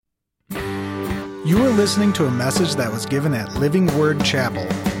You are listening to a message that was given at Living Word Chapel,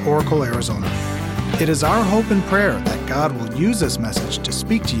 Oracle, Arizona. It is our hope and prayer that God will use this message to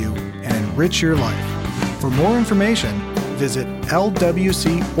speak to you and enrich your life. For more information, visit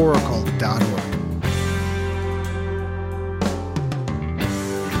lwcoracle.org.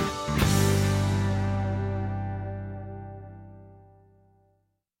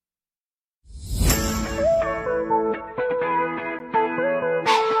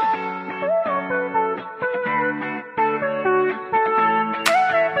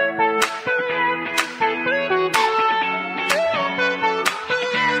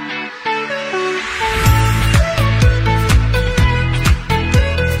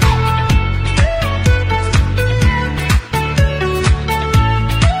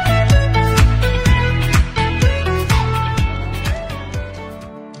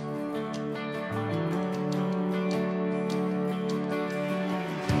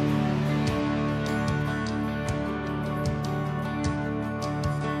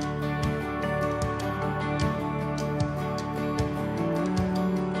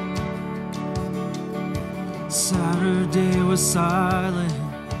 Saturday was silent,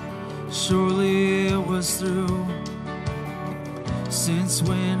 surely it was through. Since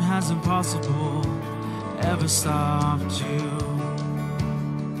when has impossible ever stopped you?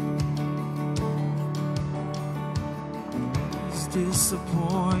 It's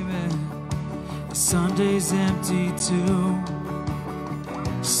disappointment, Sunday's empty too.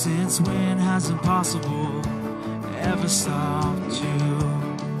 Since when has impossible ever stopped you?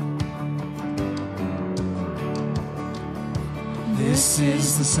 This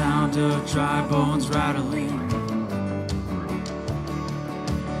is the sound of dry bones rattling.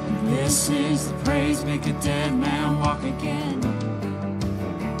 This is the praise, make a dead man walk again.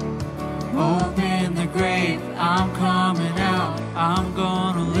 Open the grave, I'm coming out. I'm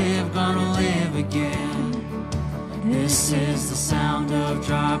gonna live again. This is the sound of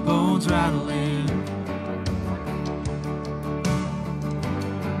dry bones rattling.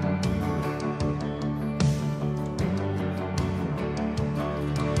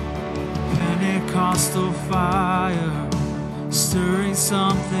 Pentecostal fire, stirring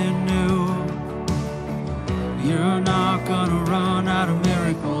something new. You're not gonna run out of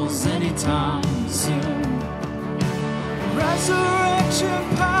miracles anytime soon.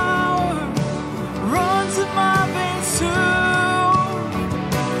 Resurrection power runs in my veins too.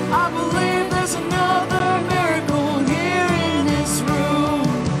 I believe there's another miracle here in this room.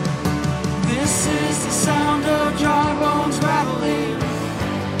 This is the sound of dry bones rattling.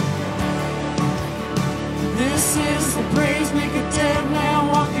 This is the praise, make a dead man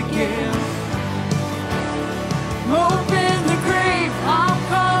walk again. Open the grave, I'm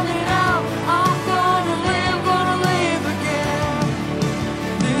coming out. I'm gonna live again.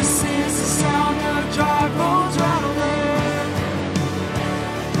 This is the sound of dry bones rattling.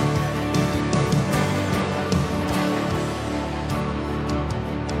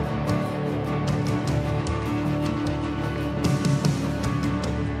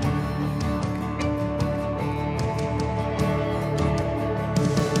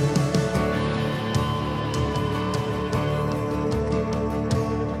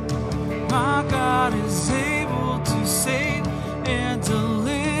 My God is able to save and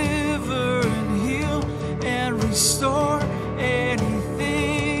deliver and heal and restore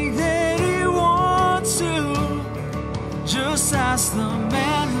anything that He wants to. Just ask the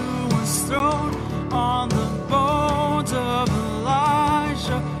man who was thrown on the bones of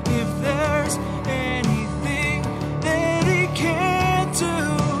Elijah if there's anything that He can't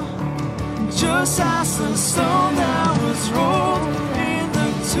do. Just ask the stone that was rolled in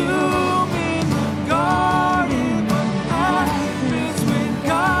the tomb in the garden. What happens when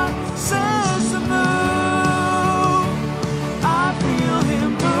God says to move? I feel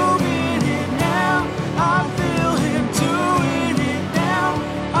Him moving it now. I feel Him doing it now.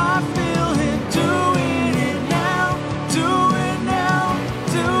 I feel Him doing it now. Do it now.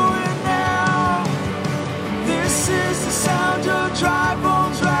 Do it now. This is the sound of dry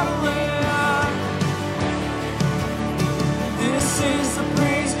bones rattling. This is the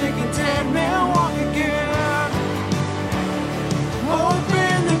praise, make a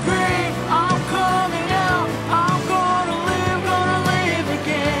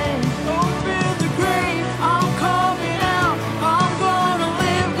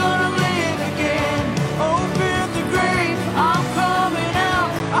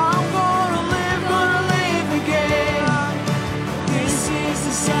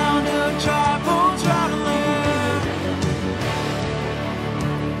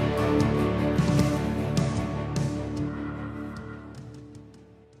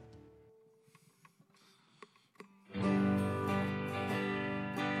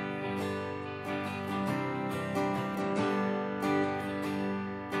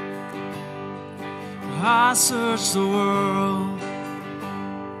I searched the world,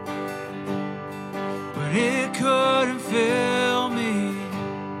 but it couldn't fill me.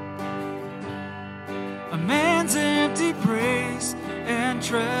 A man's empty praise and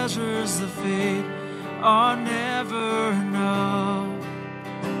treasures of faith are never enough.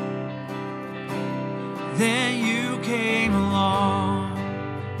 Then you came along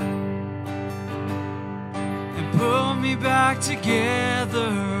and put me back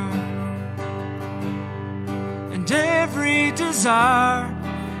together, and every desire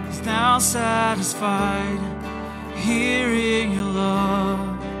is now satisfied here in your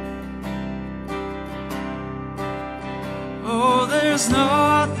love. Oh, there's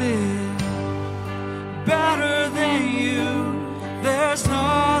nothing better than you. There's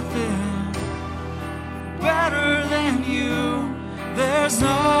nothing better than you. There's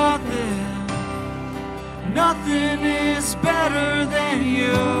nothing, nothing is better than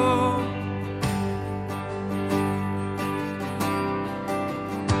you.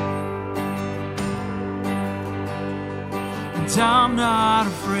 And I'm not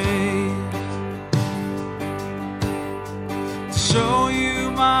afraid to show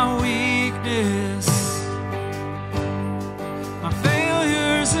you my weakness, my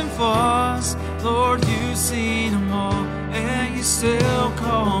failures and flaws. Lord, you've seen them all, and you still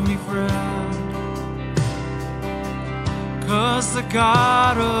call me friend. 'Cause the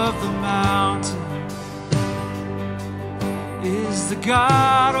God of the mountain is the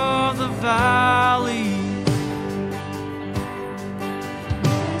God of the valley.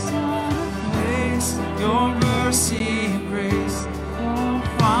 There's not a place your mercy and grace won't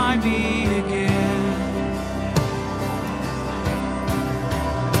find me again.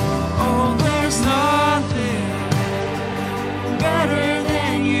 Oh, there's nothing better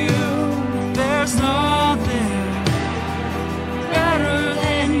than you. There's nothing better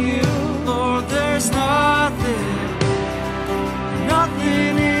than you. Lord, there's nothing,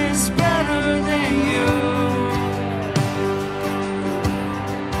 nothing is better than you.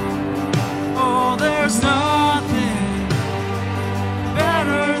 Oh, there's nothing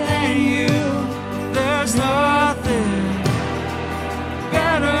better than you. There's nothing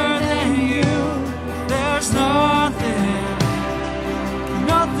better than you. There's nothing,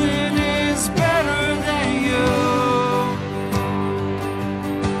 nothing is better than you.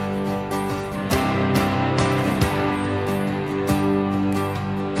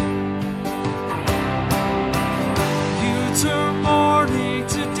 You turn mourning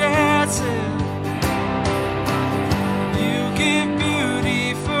to dancing. You give beauty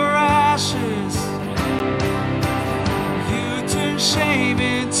for ashes. You turn shame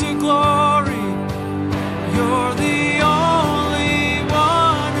into glory. You're the only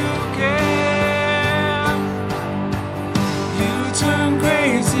one who can. You turn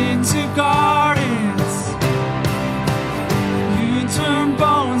graves into gardens. You turn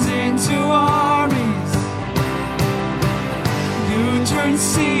bones into armies. You turn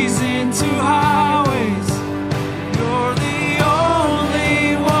seas into highways. You're the only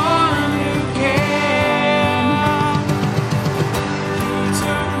one who can. You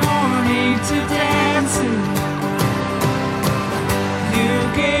turn mourning to dancing. You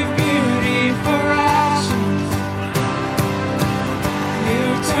gave beauty for ashes. You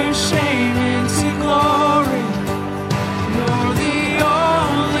turn shame into glory. You're the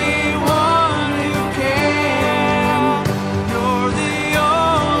only one who can. You're the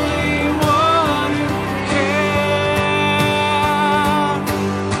only one who can.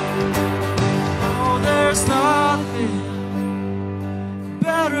 Oh, there's nothing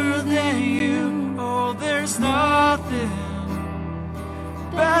better than you. Oh, there's nothing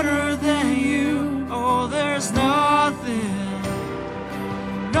better than you. Oh, there's nothing,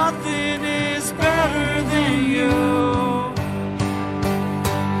 nothing is better than you.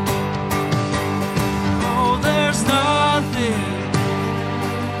 Oh, there's nothing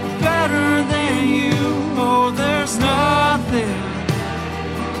better than you. Oh, there's nothing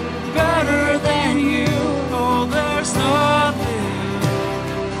better than you. Oh, there's nothing,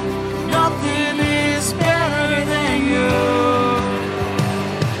 nothing is better than you.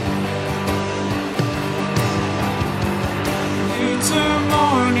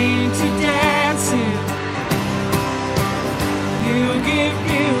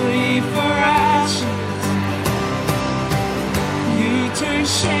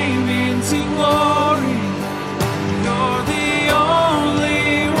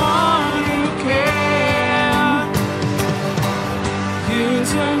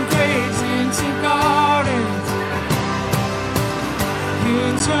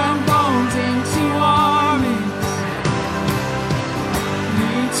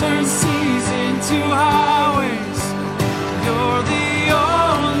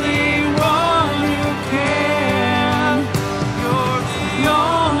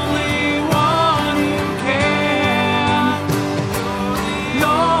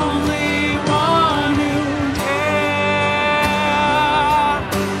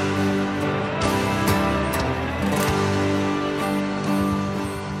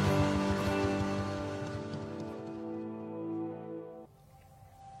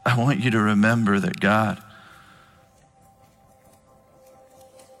 want you to remember that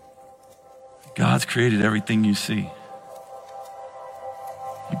God's created everything you see.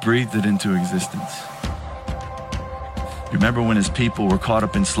 He breathed it into existence. You remember when his people were caught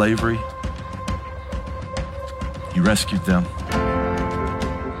up in slavery? He rescued them.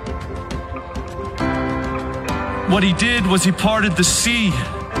 What he did was he parted the sea,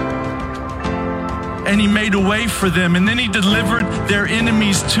 and he made a way for them, and then he delivered their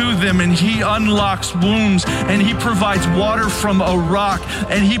enemies to them, and he unlocks wombs, and he provides water from a rock,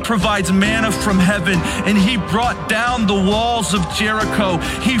 and he provides manna from heaven, and he brought down the walls of Jericho.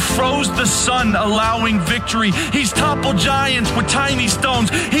 He froze the sun, allowing victory. He's toppled giants with tiny stones.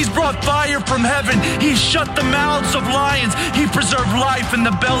 He's brought fire from heaven. He shut the mouths of lions. He preserved life in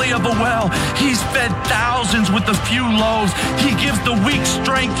the belly of a well. He's fed thousands with a few loaves. He gives the weak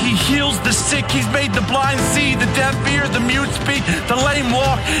strength. He heals the sick. He's made the blind see, the deaf hear, the mute speak, the lame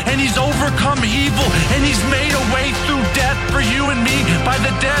walk, and he's overcome evil, and he's made a way through death for you and me by the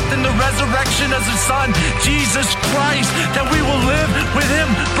death and the resurrection of his son, Jesus Christ, that we will live with him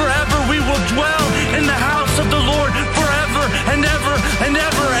forever. We will dwell in the house of the Lord forever and ever and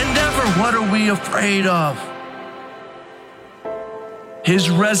ever and ever. What are we afraid of?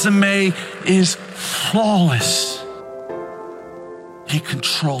 His resume is flawless. He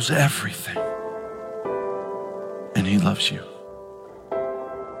controls everything. And he loves you.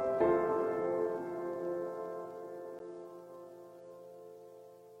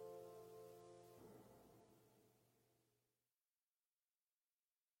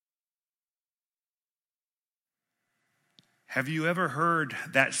 Have you ever heard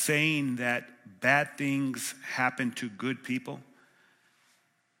that saying that bad things happen to good people?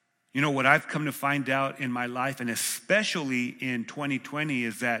 You know, what I've come to find out in my life, and especially in 2020,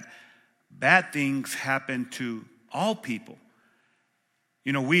 is that bad things happen to all people.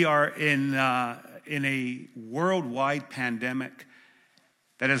 You know, we are in a worldwide pandemic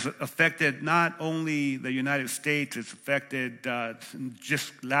that has affected not only the United States, it's affected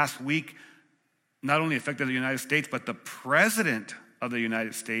just last week, not only affected the United States, but the President of the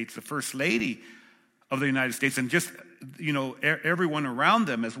United States, the First Lady of the United States, and just, you know, everyone around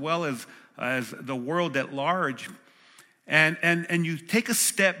them, as well as the world at large. And you take a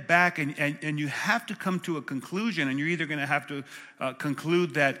step back and you have to come to a conclusion, and you're either going to have to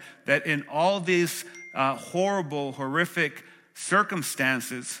conclude that in all these horrible, horrific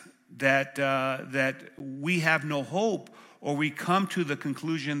circumstances that we have no hope, or we come to the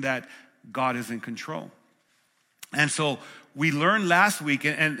conclusion that God is in control. And so we learned last week,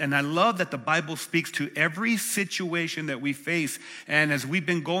 and I love that the Bible speaks to every situation that we face. And as we've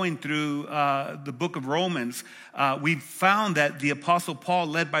been going through the book of Romans, we've found that the Apostle Paul,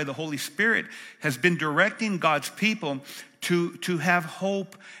 led by the Holy Spirit, has been directing God's people to have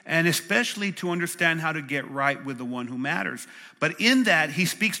hope, and especially to understand how to get right with the one who matters. But in that, he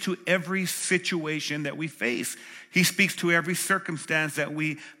speaks to every situation that we face. He speaks to every circumstance that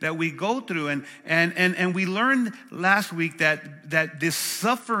we go through. And we learned last week that this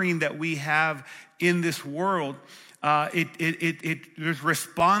suffering that we have in this world, there's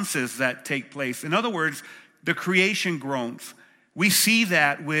responses that take place. In other words, the creation groans. We see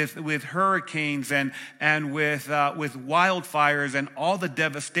that with hurricanes and with wildfires and all the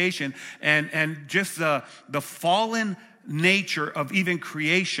devastation and just the fallen nature of even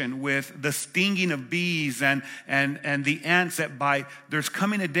creation, with the stinging of bees and the ants that bite. There's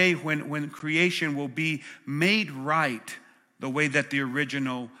coming a day when creation will be made right the way that the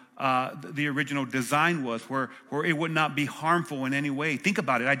original design was, where it would not be harmful in any way. Think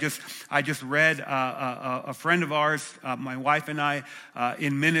about it. I just read a friend of ours, my wife and I,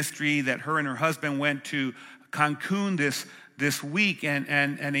 in ministry, that her and her husband went to Cancun this week,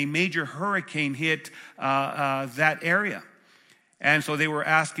 and a major hurricane hit that area. And so they were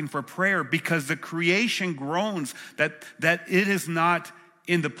asking for prayer because the creation groans that it is not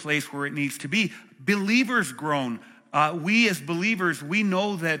in the place where it needs to be. Believers groan. We as believers, we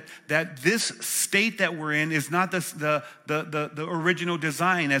know that this state that we're in is not the original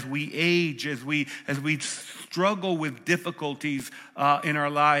design. As we age, as we struggle with difficulties in our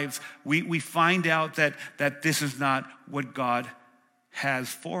lives, we find out that this is not what God has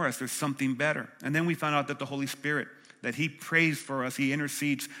for us. There's something better. And then we found out that the Holy Spirit, that he prays for us, he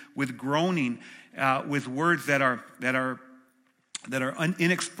intercedes with groaning, with words that are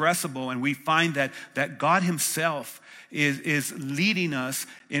inexpressible, and we find that God himself is leading us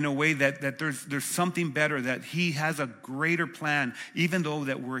in a way that there's something better, that he has a greater plan, even though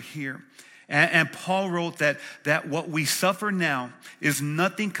that we're here. And Paul wrote that what we suffer now is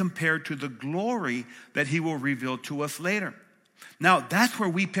nothing compared to the glory that he will reveal to us later. Now, that's where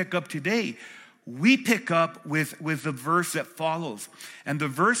we pick up today. We pick up with the verse that follows. And the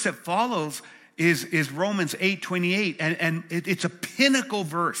verse that follows is Romans 8:28. And it's a pinnacle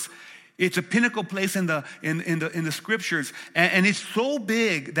verse. It's a pinnacle place in the scriptures. And it's so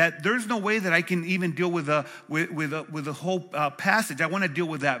big that there's no way that I can even deal with the whole passage. I want to deal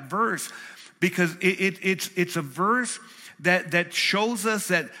with that verse because it's a verse that shows us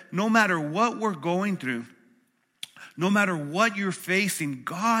that no matter what we're going through, no matter what you're facing,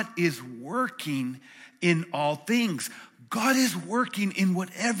 God is working in all things. God is working in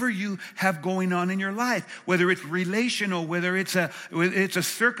whatever you have going on in your life, whether it's relational, whether it's a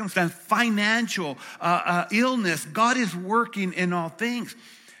circumstance, financial, illness. God is working in all things.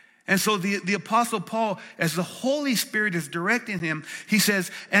 And so the Apostle Paul, as the Holy Spirit is directing him, he says,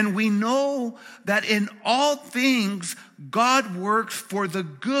 and we know that in all things God works for the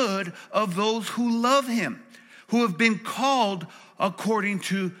good of those who love him, who have been called according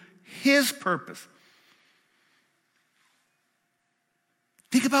to his purpose.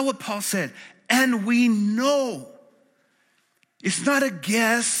 Think about what Paul said. And we know. It's not a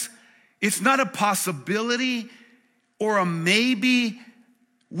guess. It's not a possibility or a maybe.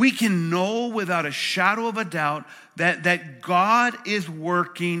 We can know without a shadow of a doubt that God is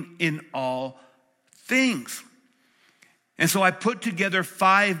working in all things. And so I put together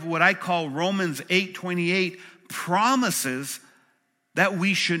 5 what I call Romans 8:28 promises that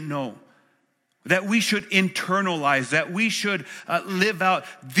we should know, that we should internalize, that we should live out.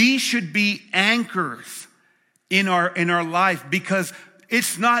 These should be anchors in our life, because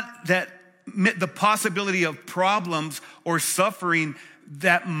it's not that the possibility of problems or suffering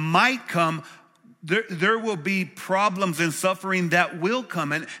that might come. There will be problems and suffering that will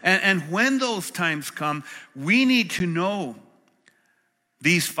come. And when those times come, we need to know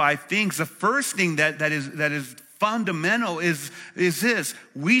these 5 things. The first thing that is fundamental is this.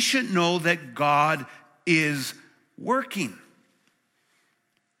 We should know that God is working.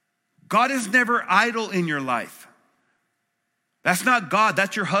 God is never idle in your life. That's not God.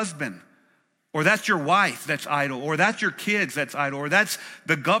 That's your husband. Or that's your wife that's idle, or that's your kids that's idle, or that's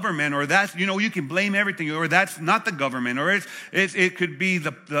the government, or that's, you can blame everything, or that's not the government, or it could be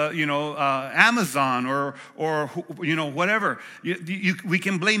the Amazon, or whatever. We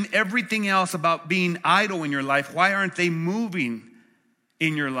can blame everything else about being idle in your life. Why aren't they moving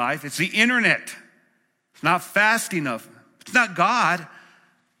in your life? It's the internet. It's not fast enough. It's not God.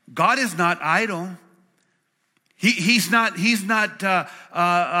 God is not idle. He's not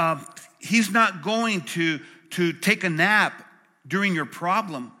going to take a nap during your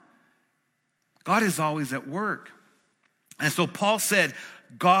problem. God is always at work. And so Paul said,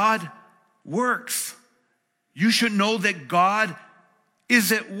 God works. You should know that God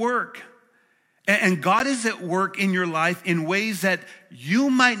is at work. And God is at work in your life in ways that you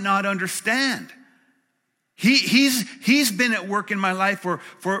might not understand. He's been at work in my life for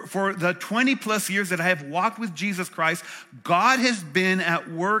the 20 plus years that I have walked with Jesus Christ. God has been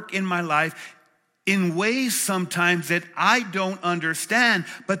at work in my life in ways sometimes that I don't understand,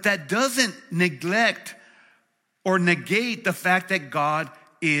 but that doesn't neglect or negate the fact that God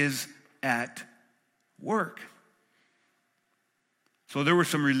is at work. So there were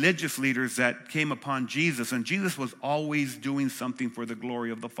some religious leaders that came upon Jesus, and Jesus was always doing something for the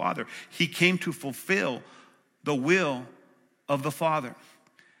glory of the Father. He came to fulfill the will of the Father.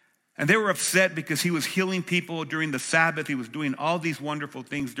 And they were upset because he was healing people during the Sabbath. He was doing all these wonderful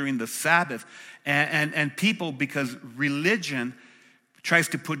things during the Sabbath. And people, because religion tries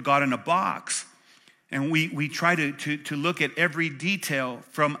to put God in a box. And we try to look at every detail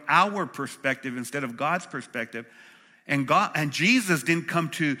from our perspective instead of God's perspective. And Jesus didn't come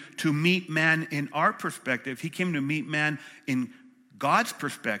to meet man in our perspective. He came to meet man in God's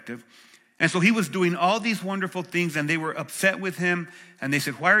perspective. And so he was doing all these wonderful things, and they were upset with him. And they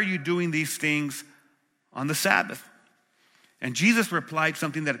said, why are you doing these things on the Sabbath? And Jesus replied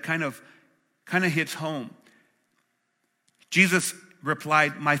something that kind of hits home. Jesus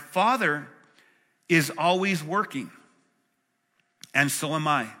replied, my Father is always working, and so am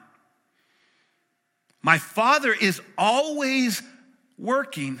I. My Father is always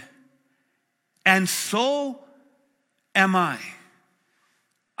working, and so am I.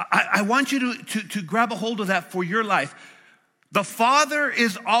 I want you to grab a hold of that for your life. The Father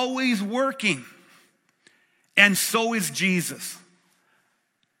is always working, and so is Jesus.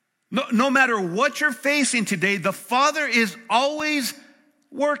 No matter what you're facing today, the Father is always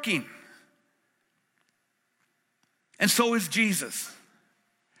working, and so is Jesus.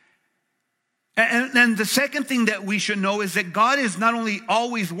 And the second thing that we should know is that God is not only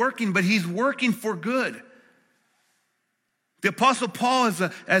always working, but he's working for good. The Apostle Paul,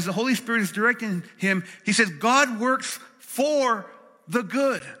 as the Holy Spirit is directing him, he says, God works for the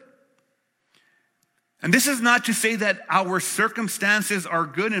good. And this is not to say that our circumstances are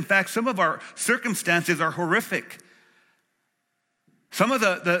good. In fact, some of our circumstances are horrific. Some of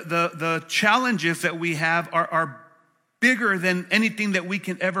the challenges that we have are bigger than anything that we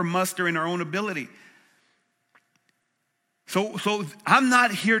can ever muster in our own ability. So I'm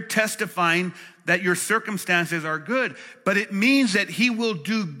not here testifying that your circumstances are good, but it means that he will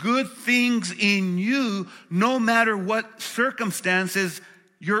do good things in you no matter what circumstances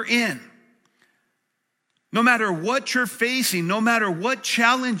you're in. No matter what you're facing, no matter what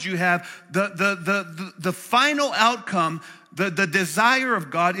challenge you have, the final outcome, the desire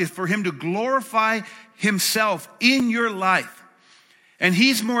of God is for him to glorify himself in your life. And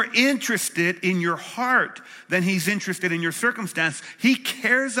he's more interested in your heart than he's interested in your circumstance. He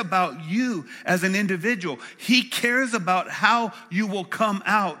cares about you as an individual. He cares about how you will come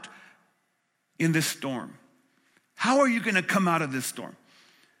out in this storm. How are you going to come out of this storm?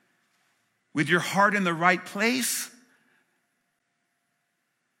 With your heart in the right place?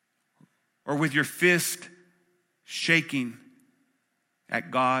 Or with your fist shaking at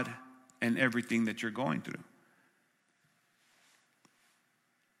God and everything that you're going through?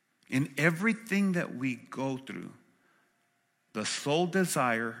 In everything that we go through, the sole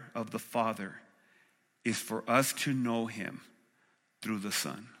desire of the Father is for us to know him through the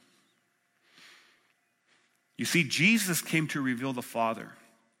Son. You see, Jesus came to reveal the Father.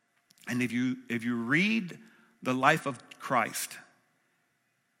 And if you read the life of Christ,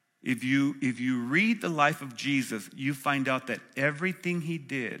 if you read the life of Jesus, you find out that everything he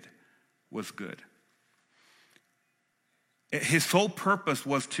did was good. His sole purpose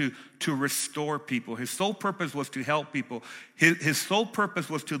was to restore people. His sole purpose was to help people. His sole purpose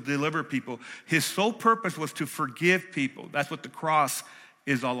was to deliver people. His sole purpose was to forgive people. That's what the cross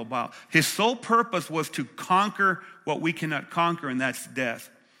is all about. His sole purpose was to conquer what we cannot conquer, and that's death.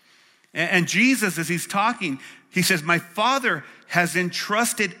 And Jesus, as he's talking, he says, my Father has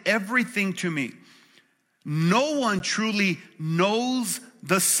entrusted everything to me. No one truly knows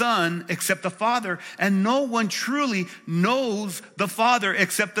the Son except the Father, and no one truly knows the Father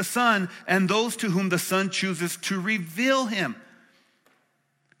except the Son and those to whom the Son chooses to reveal him.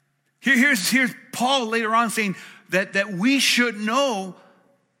 Here's Paul later on saying that we should know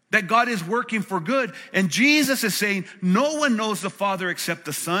that God is working for good. And Jesus is saying, no one knows the Father except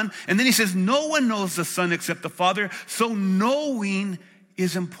the Son. And then he says, no one knows the Son except the Father. So knowing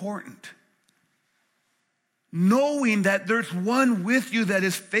is important. Knowing that there's one with you that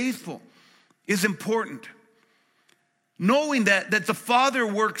is faithful is important. Knowing that the Father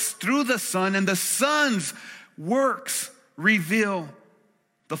works through the Son and the Son's works reveal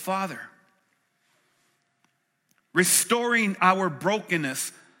the Father. Restoring our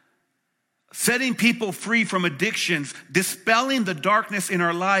brokenness, setting people free from addictions, dispelling the darkness in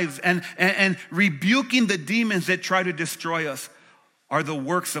our lives, and rebuking the demons that try to destroy us are the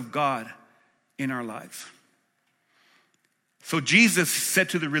works of God in our lives. So Jesus said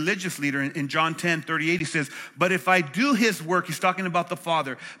to the religious leader in John 10:38, he says, but if I do his work, he's talking about the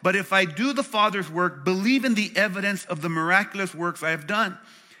Father, but if I do the Father's work, believe in the evidence of the miraculous works I have done.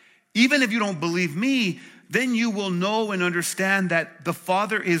 Even if you don't believe me, then you will know and understand that the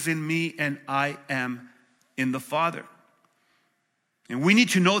Father is in me and I am in the Father. And we need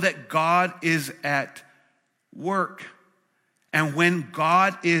to know that God is at work. And when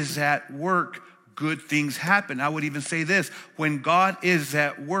God is at work, good things happen. I would even say this, when God is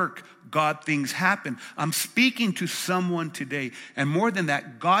at work, God things happen. I'm speaking to someone today, and more than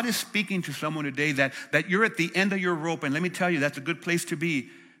that, God is speaking to someone today that you're at the end of your rope, and let me tell you, that's a good place to be,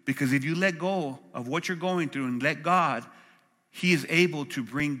 because if you let go of what you're going through and let God, he is able to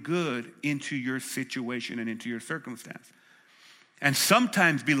bring good into your situation and into your circumstance. And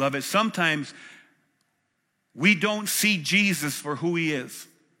sometimes, beloved, sometimes we don't see Jesus for who he is.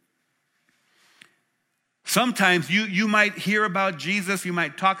 Sometimes you might hear about Jesus, you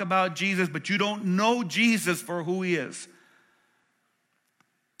might talk about Jesus, but you don't know Jesus for who he is.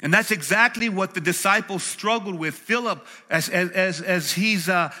 And that's exactly what the disciples struggled with. Philip, as he's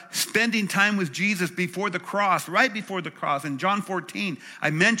spending time with Jesus before the cross, right before the cross, in John 14. I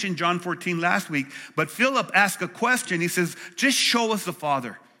mentioned John 14 last week, but Philip asked a question. He says, just show us the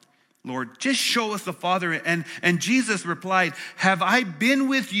Father, Lord. Just show us the Father. And Jesus replied, have I been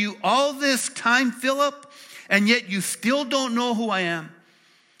with you all this time, Philip? And yet you still don't know who I am?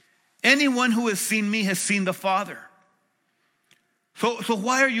 Anyone who has seen me has seen the Father. So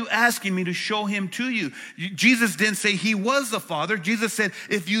why are you asking me to show him to you? Jesus didn't say he was the Father. Jesus said,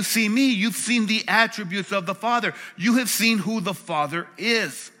 if you see me, you've seen the attributes of the Father. You have seen who the Father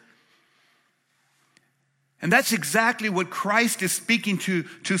is. And that's exactly what Christ is speaking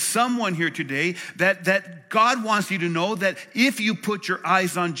to someone here today, that God wants you to know that if you put your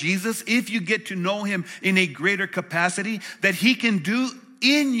eyes on Jesus, if you get to know him in a greater capacity, that he can do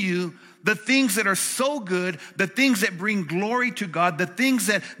in you the things that are so good, the things that bring glory to God, the things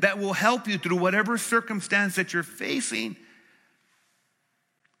that will help you through whatever circumstance that you're facing.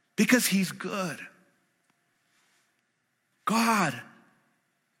 Because he's good. God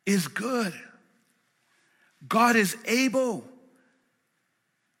is good. God is able.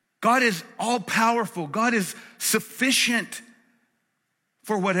 God is all-powerful. God is sufficient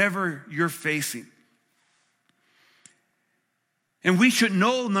for whatever you're facing. And we should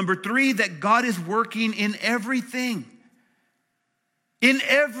know, number 3, that God is working in everything. In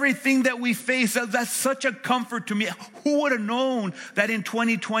everything that we face. That's such a comfort to me. Who would have known that in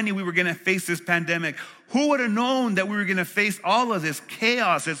 2020 we were going to face this pandemic? Who would have known that we were going to face all of this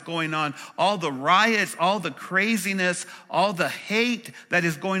chaos that's going on, all the riots, all the craziness, all the hate that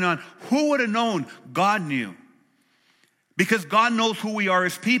is going on? Who would have known? God knew. Because God knows who we are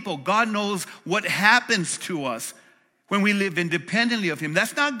as people. God knows what happens to us when we live independently of him.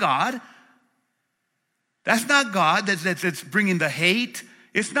 That's not God. That's not God that's bringing the hate.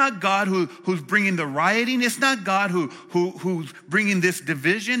 It's not God who's bringing the rioting. It's not God who's bringing this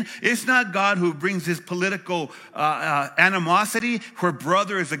division. It's not God who brings this political animosity where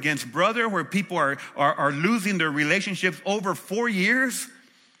brother is against brother, where people are losing their relationships over 4 years.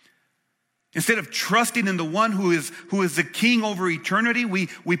 Instead of trusting in the one who is the king over eternity,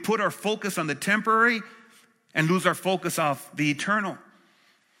 we put our focus on the temporary and lose our focus off the eternal.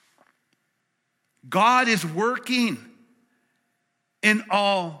 God is working in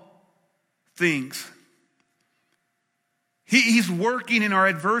all things. He's working in our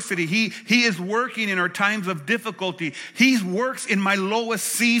adversity. He is working in our times of difficulty. He works in my lowest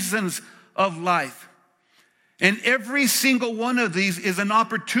seasons of life. And every single one of these is an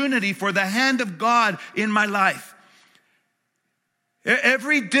opportunity for the hand of God in my life.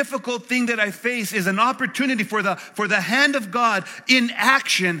 Every difficult thing that I face is an opportunity for the hand of God in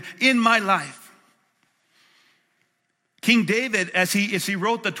action in my life. King David, as he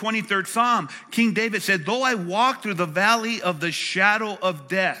wrote the 23rd Psalm, King David said, though I walk through the valley of the shadow of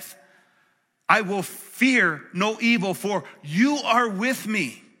death, I will fear no evil, for you are with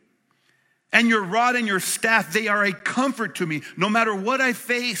me. And your rod and your staff, they are a comfort to me, no matter what I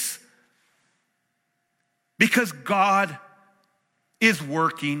face. Because God is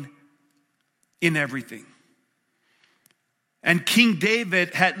working in everything. And King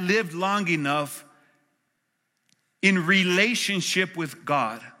David had lived long enough in relationship with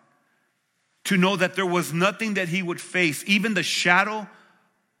God to know that there was nothing that he would face, even the shadow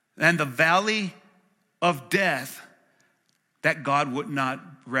and the valley of death, that God would not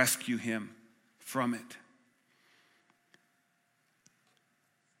rescue him from it.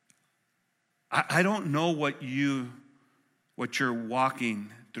 I don't know what you're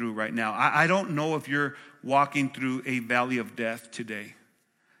walking through right now. I don't know if you're walking through a valley of death today.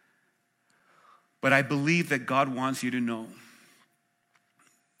 But I believe that God wants you to know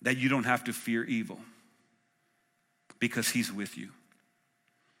that you don't have to fear evil because he's with you.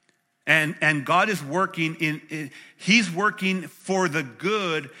 And God is working he's working for the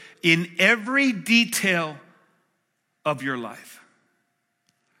good in every detail of your life.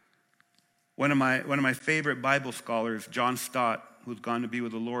 One of my favorite Bible scholars, John Stott, who's gone to be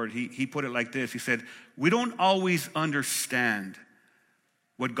with the Lord, he put it like this. He said, we don't always understand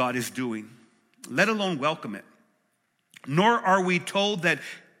what God is doing, let alone welcome it. Nor are we told that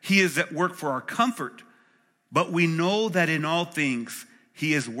he is at work for our comfort, but we know that in all things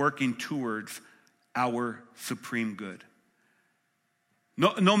he is working towards our supreme good.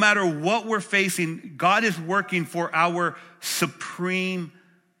 No matter what we're facing, God is working for our supreme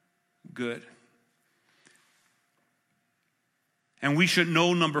good. And we should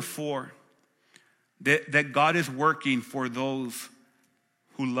know, number 4, that God is working for those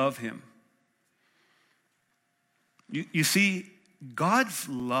who love him. You see, God's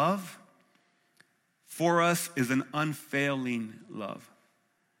love for us is an unfailing love.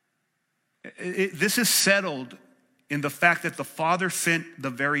 This is settled in the fact that the Father sent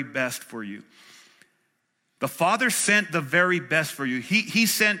the very best for you. The Father sent the very best for you. He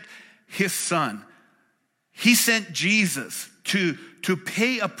sent his Son. He sent Jesus to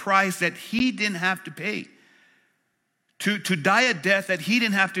pay a price that he didn't have to pay. To die a death that he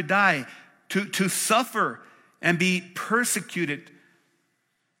didn't have to die. To suffer and be persecuted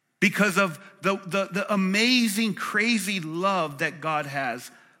because of the amazing, crazy love that God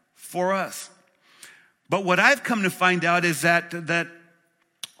has for us. But what I've come to find out is that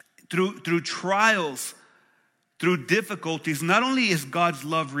through trials, through difficulties, not only is God's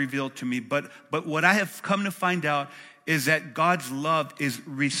love revealed to me, but what I have come to find out is that God's love is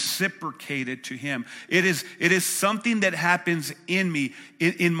reciprocated to him. It is something that happens in me,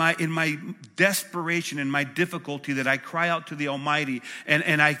 in my desperation, in my difficulty, that I cry out to the Almighty,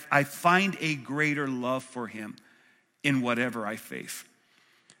 and I find a greater love for him in whatever I face.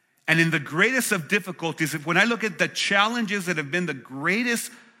 And in the greatest of difficulties, when I look at the challenges that have been the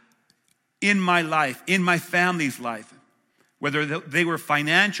greatest in my life, in my family's life, whether they were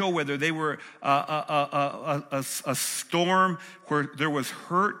financial, whether they were a storm where there was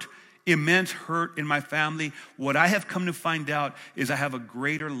hurt, immense hurt in my family, what I have come to find out is I have a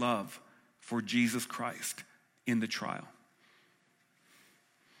greater love for Jesus Christ in the trial.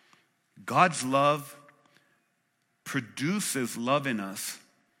 God's love produces love in us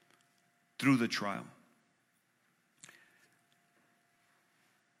through the trial.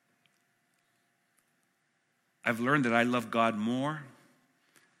 I've learned that I love God more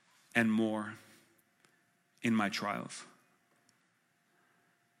and more in my trials.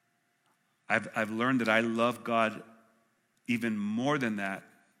 I've learned that I love God even more than that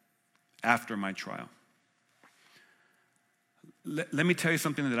after my trial. Let me tell you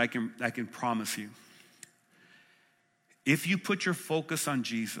something that I can promise you. If you put your focus on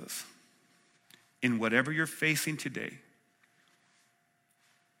Jesus in whatever you're facing today,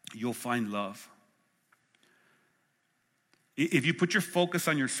 you'll find love. If you put your focus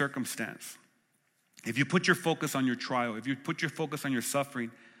on your circumstance, if you put your focus on your trial, if you put your focus on your suffering,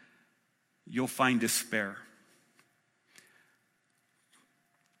 you'll find despair.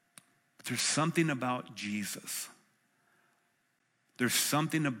 But there's something about Jesus. There's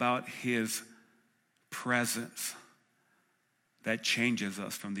something about his presence that changes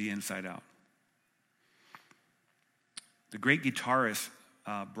us from the inside out. The great guitarist,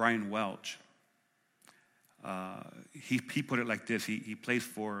 Brian Welch, he put it like this. He plays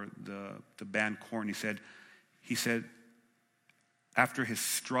for the band Korn. He said, after his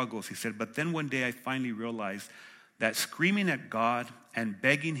struggles, he said, but then one day I finally realized that screaming at God and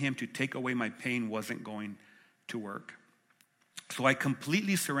begging him to take away my pain wasn't going to work. So I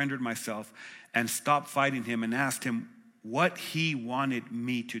completely surrendered myself and stopped fighting him and asked him what he wanted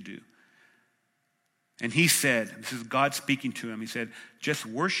me to do. And he said, this is God speaking to him, he said, just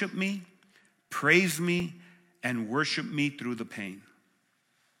worship me, praise me, and worship me through the pain.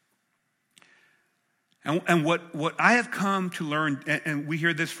 And what I have come to learn, and we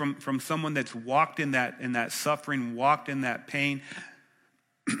hear this from someone that's walked in that suffering, walked in that pain.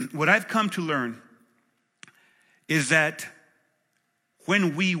 What I've come to learn is that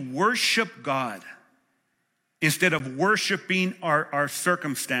when we worship God, instead of worshiping our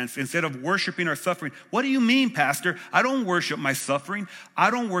circumstance, instead of worshiping our suffering. What do you mean, Pastor? I don't worship my suffering. I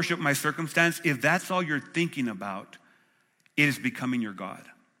don't worship my circumstance. If that's all you're thinking about, it is becoming your God.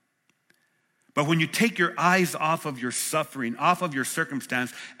 But when you take your eyes off of your suffering, off of your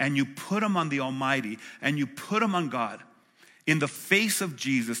circumstance, and you put them on the Almighty, and you put them on God, in the face of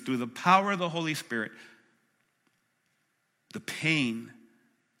Jesus, through the power of the Holy Spirit, the pain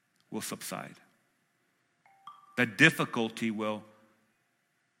will subside. The difficulty will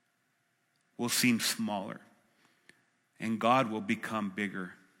seem smaller. And God will become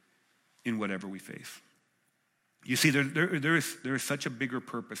bigger in whatever we face. You see, there is such a bigger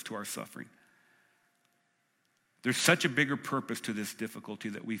purpose to our suffering. There's such a bigger purpose to this difficulty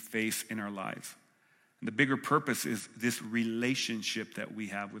that we face in our lives. And the bigger purpose is this relationship that we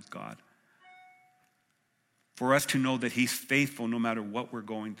have with God. For us to know that he's faithful no matter what we're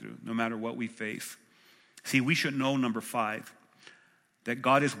going through, no matter what we face. See, we should know, number 5, that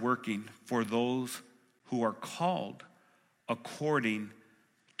God is working for those who are called according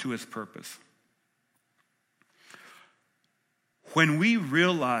to his purpose. When we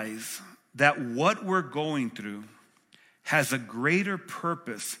realize that what we're going through has a greater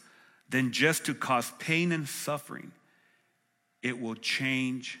purpose than just to cause pain and suffering, it will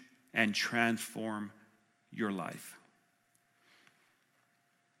change and transform your life.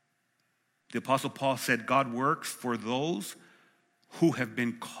 The Apostle Paul said, God works for those who have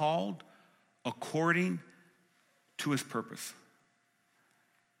been called according to his purpose.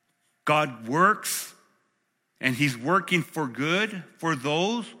 God works, and he's working for good for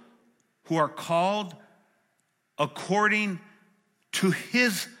those who are called according to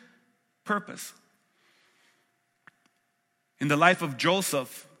his purpose. In the life of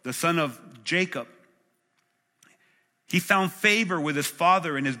Joseph, the son of Jacob, He found favor with his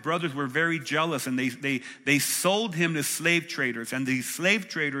father, and his brothers were very jealous, and they sold him to slave traders, and these slave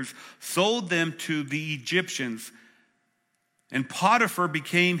traders sold them to the Egyptians. And Potiphar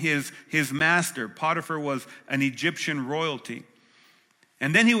became his master. Potiphar was an Egyptian royalty.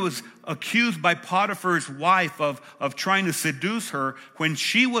 And then he was accused by Potiphar's wife of trying to seduce her when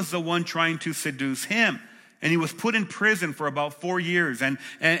she was the one trying to seduce him. And he was put in prison for about 4 years. And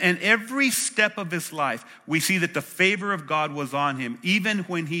every step of his life, we see that the favor of God was on him, even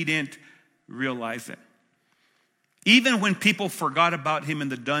when he didn't realize it. Even when people forgot about him in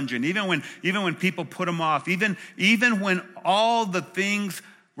the dungeon, even when people put him off, even when all the things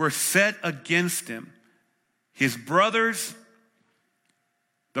were set against him, his brothers,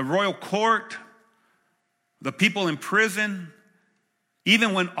 the royal court, the people in prison,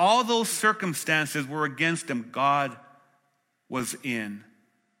 even when all those circumstances were against him, God was in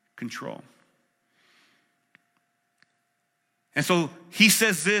control. And so he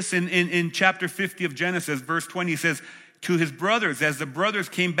says this in chapter 50 of Genesis, verse 20, he says, to his brothers, as the brothers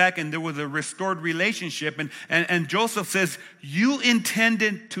came back and there was a restored relationship, and Joseph says, you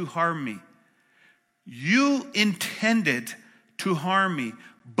intended to harm me. You intended to harm me,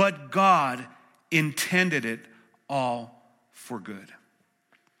 but God intended it all for good.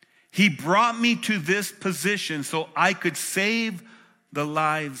 He brought me to this position so I could save the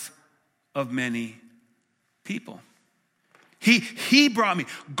lives of many people. He brought me.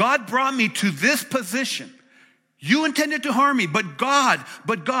 God brought me to this position. You intended to harm me, but God,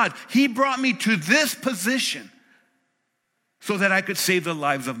 He brought me to this position so that I could save the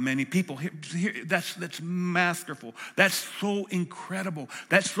lives of many people. That's masterful. That's so incredible.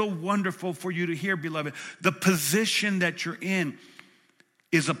 That's so wonderful for you to hear, beloved. The position that you're in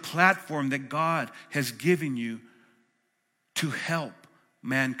is a platform that God has given you to help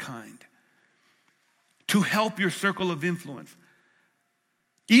mankind, to help your circle of influence.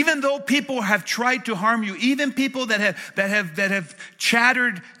 Even though people have tried to harm you, even people that have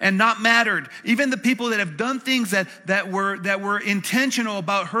chattered and not mattered, even the people that have done things that were intentional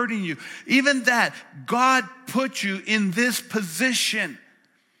about hurting you, even that, God put you in this position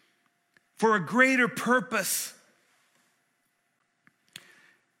for a greater purpose.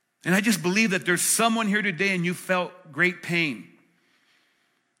 And I just believe that there's someone here today and you felt great pain.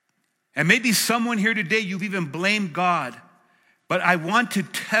 And maybe someone here today, you've even blamed God. But I want to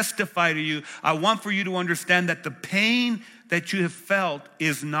testify to you. I want for you to understand that the pain that you have felt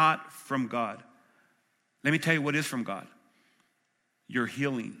is not from God. Let me tell you what is from God. Your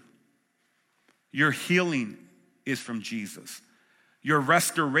healing. Your healing is from Jesus. Your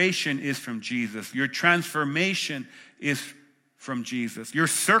restoration is from Jesus. Your transformation is from Jesus. Your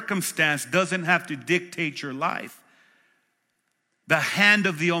circumstance doesn't have to dictate your life. The hand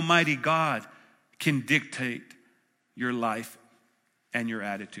of the Almighty God can dictate your life and your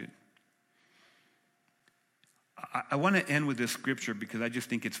attitude. I want to end with this scripture because I just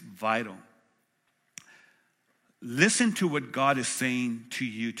think it's vital. Listen to what God is saying to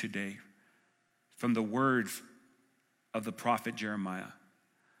you today from the words of the prophet Jeremiah.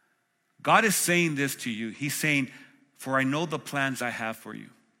 God is saying this to you. He's saying, for I know the plans I have for you,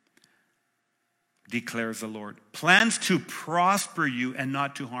 declares the Lord. Plans to prosper you and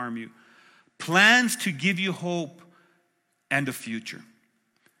not to harm you. Plans to give you hope and a future.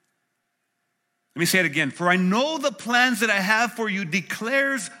 Let me say it again. For I know the plans that I have for you,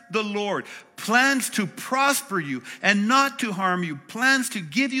 declares the Lord. Plans to prosper you and not to harm you. Plans to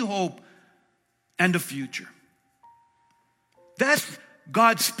give you hope and a future. That's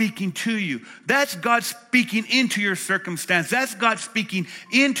God speaking to you. That's God speaking into your circumstance. That's God speaking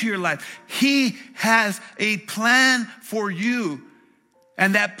into your life. He has a plan for you.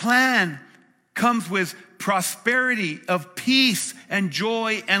 And that plan comes with prosperity of peace and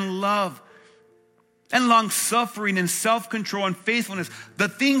joy and love and long-suffering and self-control and faithfulness. The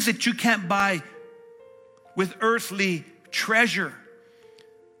things that you can't buy with earthly treasure.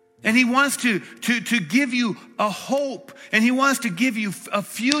 And He wants to give you a hope. And He wants to give you a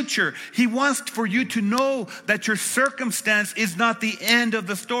future. He wants for you to know that your circumstance is not the end of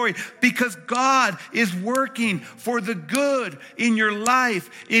the story. Because God is working for the good in your life,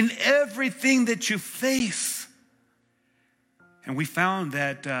 in everything that you face. And we found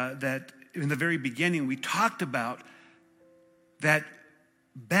that in the very beginning, we talked about that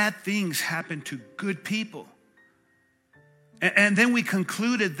bad things happen to good people. And then we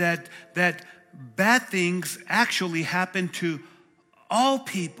concluded that bad things actually happen to all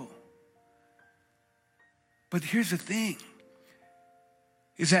people. But here's the thing,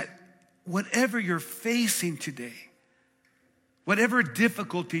 is that whatever you're facing today, Whatever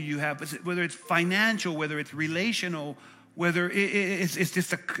difficulty you have, whether it's financial, whether it's relational, whether it's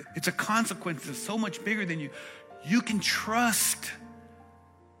just a consequence that's so much bigger than you, you can trust.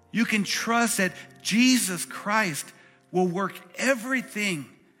 You can trust that Jesus Christ will work everything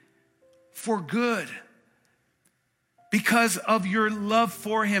for good because of your love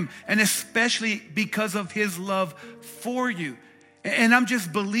for him, and especially because of his love for you. And I'm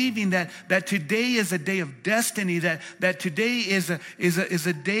just believing that today is a day of destiny, that today is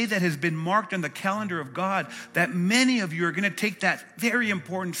a day that has been marked on the calendar of God, that many of you are going to take that very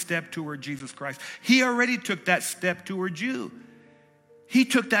important step toward Jesus Christ. He already took that step toward you. He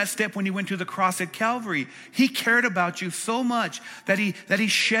took that step when he went to the cross at Calvary. He cared about you so much that he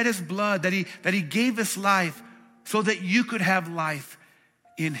shed his blood, that he gave his life so that you could have life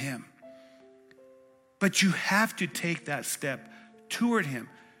in him. But you have to take that step toward him.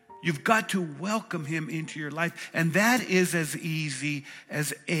 You've got to welcome him into your life. And that is as easy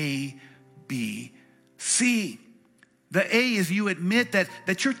as A, B, C. The A is you admit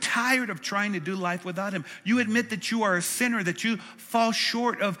that you're tired of trying to do life without him. You admit that you are a sinner, that you fall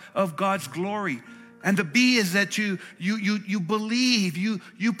short of God's glory. And the B is that you believe,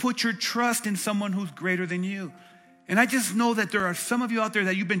 you put your trust in someone who's greater than you. And I just know that there are some of you out there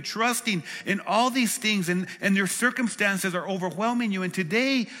that you've been trusting in all these things, and your circumstances are overwhelming you. And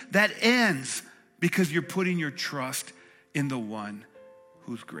today that ends because you're putting your trust in the one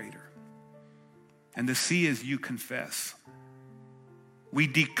who's greater. And the C is you confess. We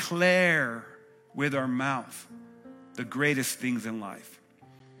declare with our mouth the greatest things in life.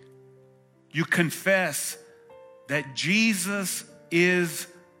 You confess that Jesus is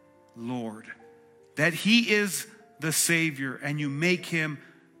Lord, that he is the Savior, and you make him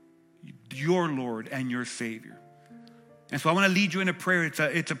your Lord and your Savior. And so I want to lead you in a prayer.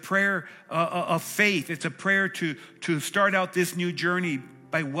 It's a prayer of faith. It's a prayer to start out this new journey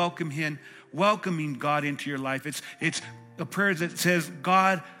by welcoming God into your life. It's a prayer that says,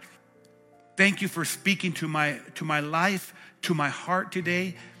 God, thank you for speaking to my life, to my heart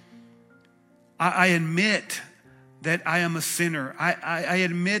today. I admit that I am a sinner. I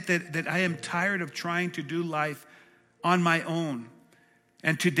admit that I am tired of trying to do life on my own.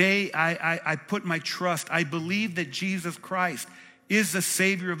 And today I put my trust. I believe that Jesus Christ is the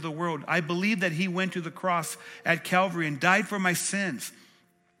Savior of the world. I believe that he went to the cross at Calvary and died for my sins.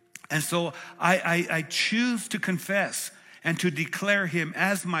 And so I choose to confess and to declare him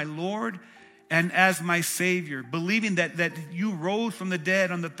as my Lord and as my Savior, believing that you rose from the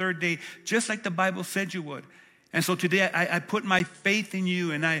dead on the third day, just like the Bible said you would. And so today I put my faith in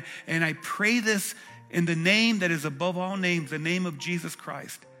you, and I pray this in the name that is above all names, the name of Jesus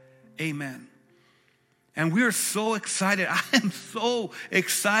Christ. Amen. And we are so excited. I am so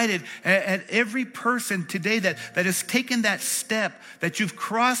excited at every person today that has taken that step, that you've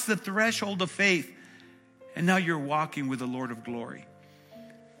crossed the threshold of faith, and now you're walking with the Lord of glory.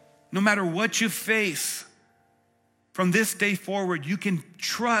 No matter what you face, from this day forward, you can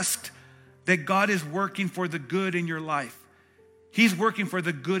trust that God is working for the good in your life. He's working for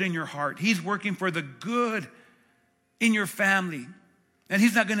the good in your heart. He's working for the good in your family. And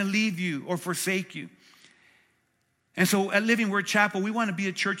he's not going to leave you or forsake you. And so at Living Word Chapel, we want to be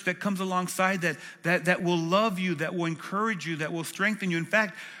a church that comes alongside that will love you, that will encourage you, that will strengthen you. In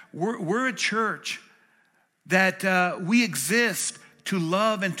fact, we're a church that we exist to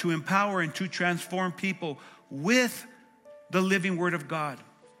love and to empower and to transform people with the living Word of God.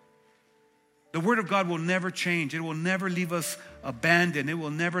 The Word of God will never change. It will never leave us abandoned. It will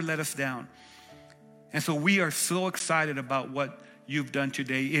never let us down. And so we are so excited about what you've done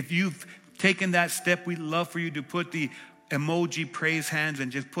today. If you've taken that step, we'd love for you to put the emoji praise hands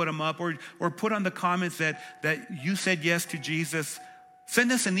and just put them up, or put on the comments that you said yes to Jesus.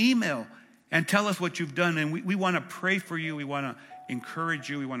 Send us an email and tell us what you've done. And we want to pray for you. We want to encourage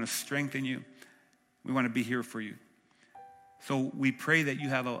you. We want to strengthen you. We want to be here for you. So we pray that you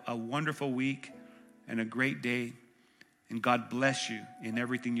have a wonderful week and a great day, and God bless you in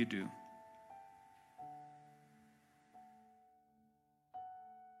everything you do.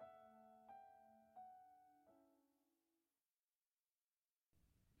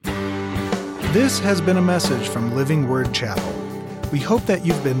 This has been a message from Living Word Chapel. We hope that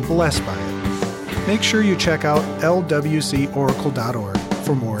you've been blessed by it. Make sure you check out lwcoracle.org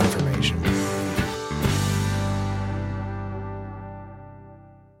for more information.